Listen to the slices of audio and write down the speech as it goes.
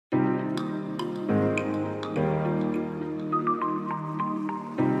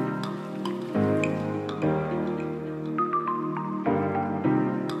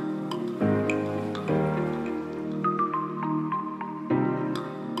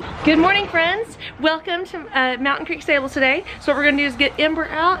Good morning, friends. Welcome to Mountain Creek Stables today. So what we're gonna do is get Ember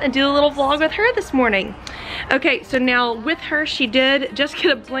out and do a little vlog with her this morning. Okay, so now with her, she did just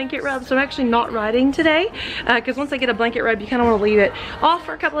get a blanket rub, so I'm actually not riding today because once I get a blanket rub, you kind of want to leave it off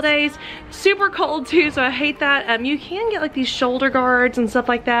for a couple of days. Super cold too, so I hate that. You can get like these shoulder guards and stuff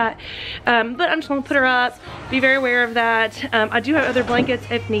like that, but I'm just gonna put her up, be very aware of that. I do have other blankets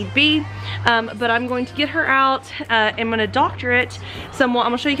if need be, but I'm going to get her out. I'm gonna doctor it somewhat.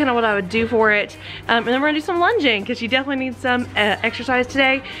 I'm gonna show you kind of what I would do for it, and then we're gonna do some lunging because she definitely needs some exercise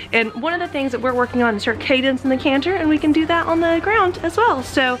today. And one of the things that we're working on is her cadence in the canter, and we can do that on the ground as well.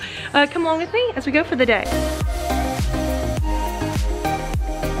 So come along with me as we go for the day.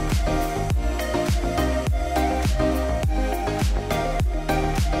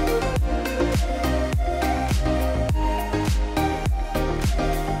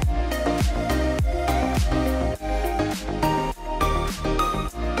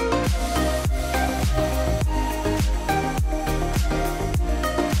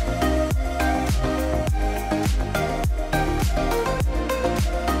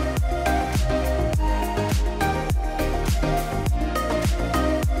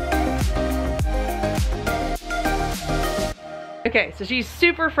 Okay, so she's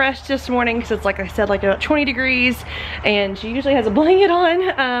super fresh this morning because it's, like I said, like about 20 degrees, and she usually has a blanket on,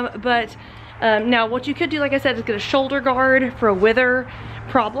 now what you could do, like I said, is get a shoulder guard for a wither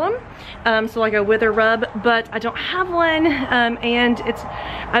problem, so like a wither rub, but I don't have one, and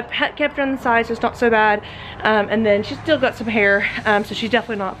I've kept her on the side, so it's not so bad, and then she's still got some hair, so she's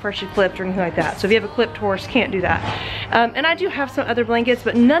definitely not freshly clipped or anything like that. So if you have a clipped horse, can't do that. And I do have some other blankets,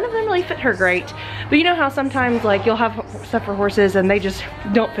 but none of them really fit her great. But you know how sometimes like you'll have stuff for horses and they just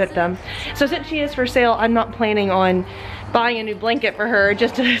don't fit them. So since she is for sale, I'm not planning on buying a new blanket for her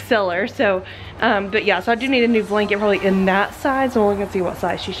just to sell her. So, but yeah, so I do need a new blanket probably in that size, so we're gonna see what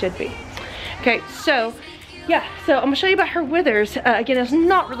size she should be. Okay, so yeah, so I'm gonna show you about her withers. Again, it's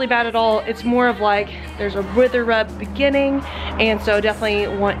not really bad at all. It's more of like, there's a wither rub beginning, and so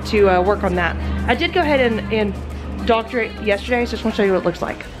definitely want to work on that. I did go ahead and doctor it yesterday, so just wanna show you what it looks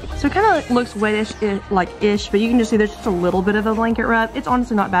like. So it kind of looks wettish, like-ish, but you can just see there's just a little bit of a blanket rub. It's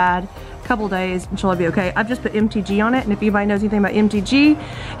honestly not bad. Couple days and she'll be okay. I've just put MTG on it, and if anybody knows anything about MTG,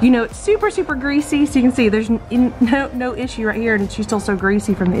 you know it's super greasy, so you can see there's no issue right here, and she's still so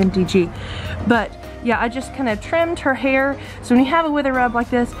greasy from the MTG. But yeah, I just kind of trimmed her hair. So when you have a wither rub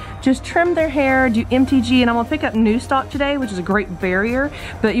like this, just trim their hair, do MTG, and I'm gonna pick up new stock today, which is a great barrier,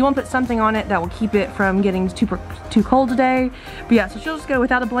 but you want to put something on it that will keep it from getting too cold today. But yeah, so she'll just go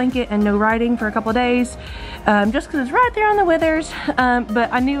without a blanket and no riding for a couple of days, just because it's right there on the withers. But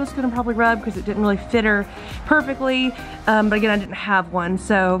I knew it was gonna probably rub because it didn't really fit her perfectly, but again, I didn't have one.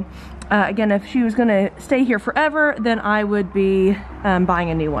 So again, if she was gonna stay here forever, then I would be buying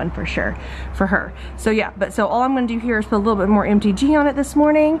a new one for sure for her. So yeah, but so all I'm gonna do here is put a little bit more MTG on it this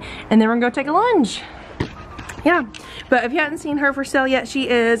morning, and then we're gonna go take a lunge. Yeah, but if you hadn't seen her for sale yet, she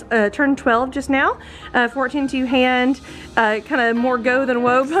is turned 12 just now, 14-2 hand, kind of more go than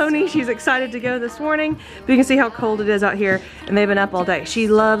woe pony. She's excited to go this morning, but you can see how cold it is out here, and they've been up all day. She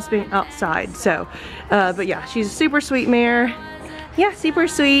loves being outside, so, but yeah, she's a super sweet mare. Yeah, super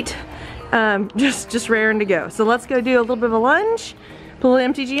sweet, just raring to go. So let's go do a little bit of a lunge, put a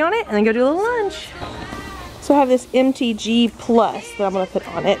little MTG on it, and then go do a little lunge. So I have this MTG Plus that I'm going to put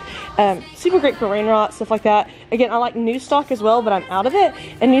on it. Super great for rain rot, stuff like that. Again, I like new stock as well, but I'm out of it.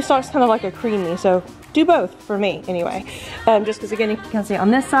 And new stock's kind of like a creamy, so do both for me anyway. Just because again, you can kind of see on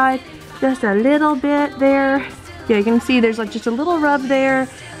this side, just a little bit there. Yeah, you can see there's like just a little rub there.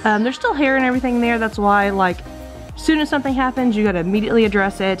 There's still hair and everything there. That's why, like, as soon as something happens, you got to immediately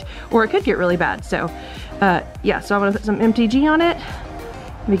address it, or it could get really bad. So yeah, so I'm going to put some MTG on it.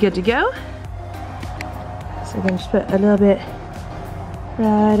 Be good to go. So I'm gonna just put a little bit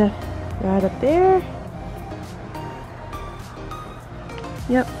right up there.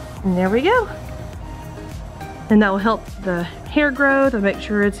 Yep, and there we go. And that will help the hair growth and make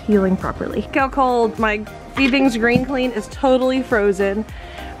sure it's healing properly. Look how cold. My Feedings Green Clean is totally frozen.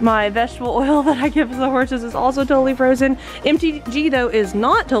 My vegetable oil that I give to the horses is also totally frozen. MTG though is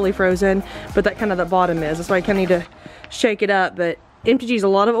not totally frozen, but that kind of the bottom is. That's why I kind of need to shake it up, but MTG is a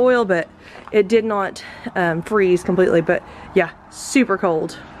lot of oil, but it did not freeze completely. But yeah, super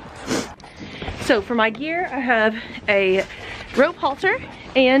cold. So for my gear, I have a rope halter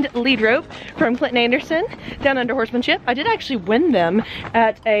and lead rope from Clinton Anderson down under Horsemanship. I did actually win them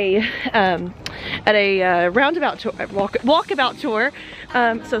at a roundabout tour, walkabout tour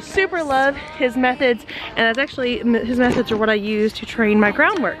So super love his methods, and that's actually, his methods are what I use to train my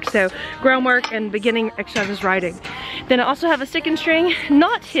groundwork. So groundwork and beginning exercises riding. Then I also have a stick and string,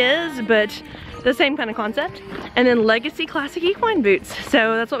 not his, but the same kind of concept. And then Legacy Classic Equine boots.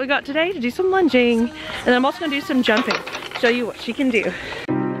 So that's what we got today to do some lunging. And then I'm also gonna do some jumping, show you what she can do.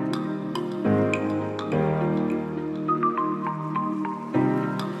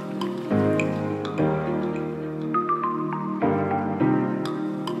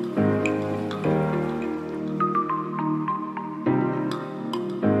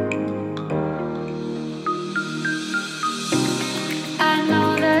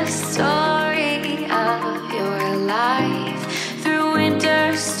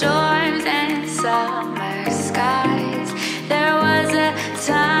 Storms and summer skies. There was a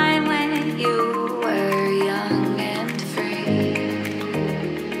time when you were young and free.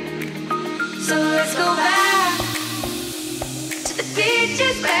 So let's go back to the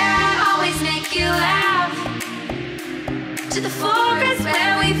beaches where I always make you laugh, to the forest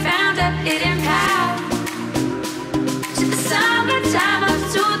where we found a hidden path, to the summertime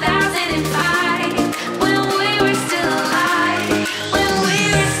of 2005 when we were still alive.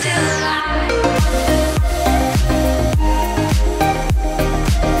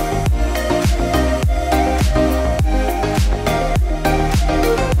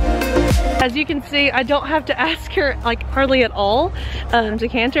 As you can see, I don't have to ask her like hardly at all to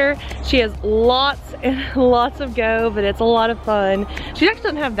canter. She has lots and lots of go, but it's a lot of fun. She actually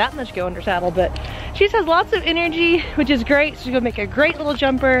doesn't have that much go under saddle, but she just has lots of energy, which is great. She's gonna make a great little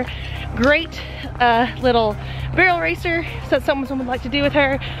jumper, great little barrel racer. So that's something someone would like to do with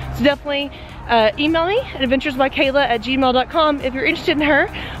her. So definitely email me at adventuresbykayla@gmail.com if you're interested in her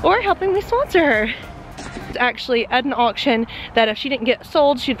or helping me sponsor her. Actually at an auction that if she didn't get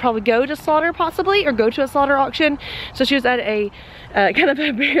sold, she'd probably go to slaughter possibly, or go to a slaughter auction. So she was at a kind of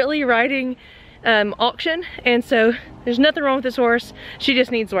a barely riding auction, and so there's nothing wrong with this horse. She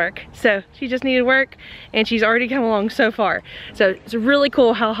just needs work. So she just needed work, and she's already come along so far. So it's really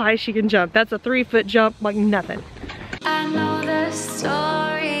cool how high she can jump. That's a 3-foot jump like nothing. I know the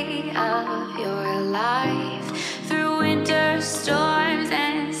story of your life through winter storms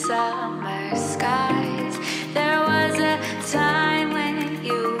and summer skies. There was a time when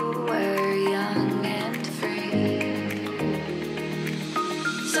you were young and free.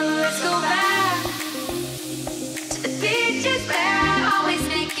 So let's go back to the beaches where I always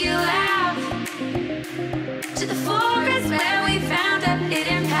make you laugh, to the forest where we found a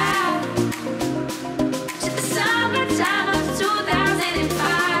hidden path, to the summertime of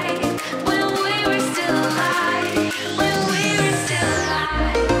 2005 when we were still alive, when we were still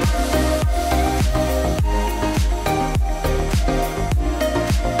alive.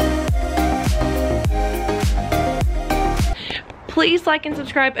 Please like and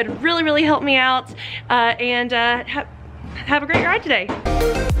subscribe. It really, really helped me out. And have a great ride today.